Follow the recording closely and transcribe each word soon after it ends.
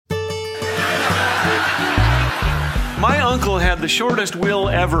My uncle had the shortest will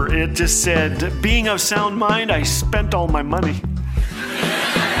ever. It just said, being of sound mind, I spent all my money.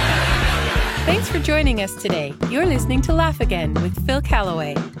 Thanks for joining us today. You're listening to Laugh Again with Phil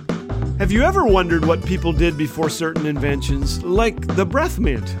Callaway. Have you ever wondered what people did before certain inventions, like the breath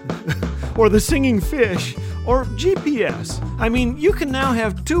mint, or the singing fish, or GPS? I mean, you can now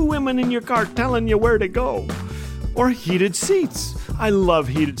have two women in your car telling you where to go. Or heated seats. I love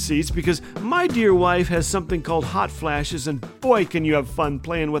heated seats because my dear wife has something called hot flashes, and boy, can you have fun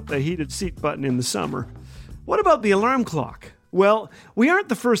playing with the heated seat button in the summer. What about the alarm clock? Well, we aren't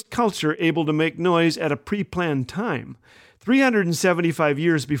the first culture able to make noise at a pre-planned time. 375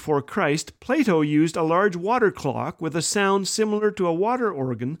 years before Christ, Plato used a large water clock with a sound similar to a water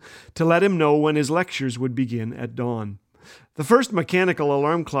organ to let him know when his lectures would begin at dawn. The first mechanical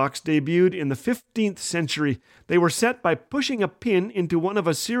alarm clocks debuted in the 15th century. They were set by pushing a pin into one of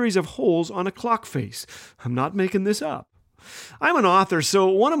a series of holes on a clock face. I'm not making this up. I'm an author, so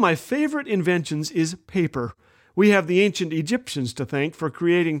one of my favorite inventions is paper. We have the ancient Egyptians to thank for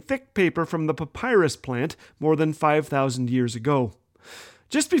creating thick paper from the papyrus plant more than 5,000 years ago.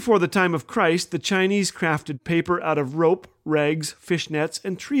 Just before the time of Christ, the Chinese crafted paper out of rope, rags, fishnets,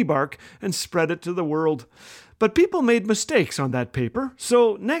 and tree bark and spread it to the world. But people made mistakes on that paper,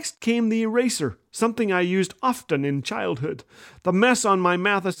 so next came the eraser, something I used often in childhood. The mess on my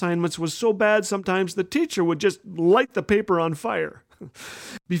math assignments was so bad sometimes the teacher would just light the paper on fire.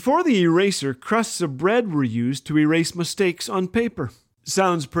 Before the eraser, crusts of bread were used to erase mistakes on paper.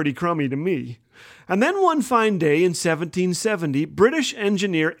 Sounds pretty crummy to me. And then one fine day in 1770, British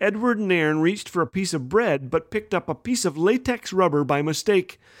engineer Edward Nairn reached for a piece of bread but picked up a piece of latex rubber by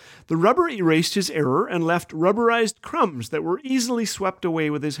mistake. The rubber erased his error and left rubberized crumbs that were easily swept away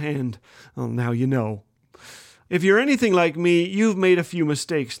with his hand. Well, now you know. If you're anything like me, you've made a few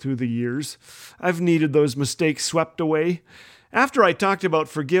mistakes through the years. I've needed those mistakes swept away. After I talked about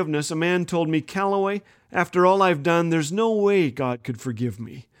forgiveness, a man told me, "Callaway, after all I've done, there's no way God could forgive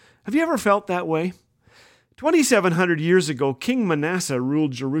me." Have you ever felt that way? 2,700 years ago, King Manasseh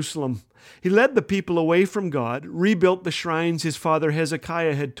ruled Jerusalem. He led the people away from God, rebuilt the shrines his father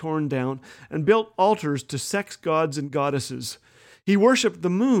Hezekiah had torn down, and built altars to sex gods and goddesses. He worshipped the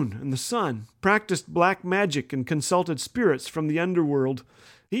moon and the sun, practiced black magic, and consulted spirits from the underworld.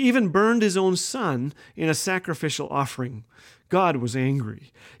 He even burned his own son in a sacrificial offering. God was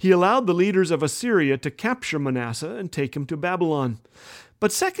angry. He allowed the leaders of Assyria to capture Manasseh and take him to Babylon.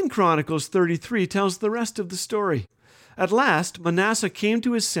 But 2 Chronicles 33 tells the rest of the story. At last, Manasseh came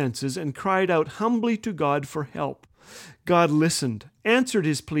to his senses and cried out humbly to God for help. God listened, answered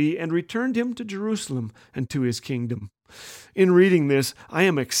his plea, and returned him to Jerusalem and to his kingdom. In reading this, I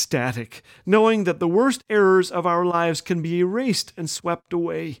am ecstatic, knowing that the worst errors of our lives can be erased and swept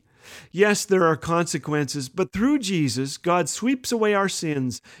away. Yes, there are consequences, but through Jesus, God sweeps away our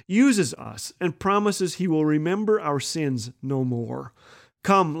sins, uses us, and promises he will remember our sins no more.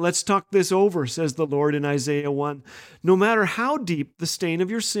 "Come, let's talk this over," says the Lord in Isaiah 1. "No matter how deep the stain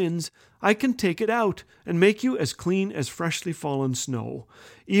of your sins, I can take it out and make you as clean as freshly fallen snow.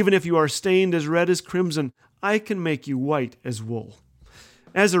 Even if you are stained as red as crimson, I can make you white as wool."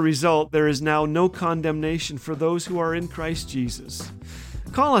 As a result, there is now no condemnation for those who are in Christ Jesus.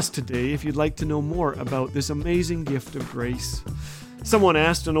 Call us today if you'd like to know more about this amazing gift of grace. Someone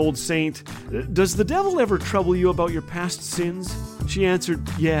asked an old saint, "Does the devil ever trouble you about your past sins?" She answered,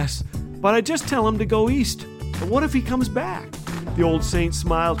 "Yes, but I just tell him to go east. But what if he comes back?" The old saint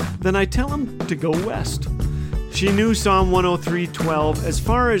smiled, "Then I tell him to go west." She knew Psalm 103:12, "As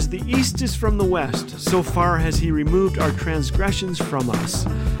far as the east is from the west, so far has he removed our transgressions from us.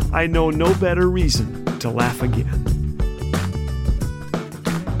 I know no better reason to laugh again."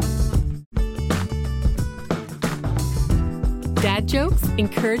 Dad jokes,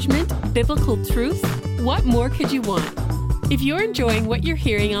 encouragement, biblical truth. What more could you want? If you're enjoying what you're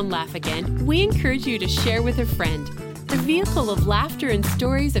hearing on Laugh Again, we encourage you to share with a friend. The vehicle of laughter and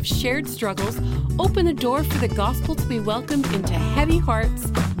stories of shared struggles open the door for the gospel to be welcomed into heavy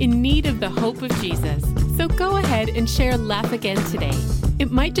hearts in need of the hope of Jesus. So go ahead and share Laugh Again today.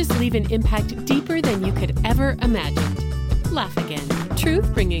 It might just leave an impact deeper than you could ever imagine. Laugh Again.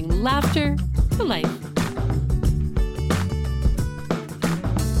 Truth bringing laughter to life.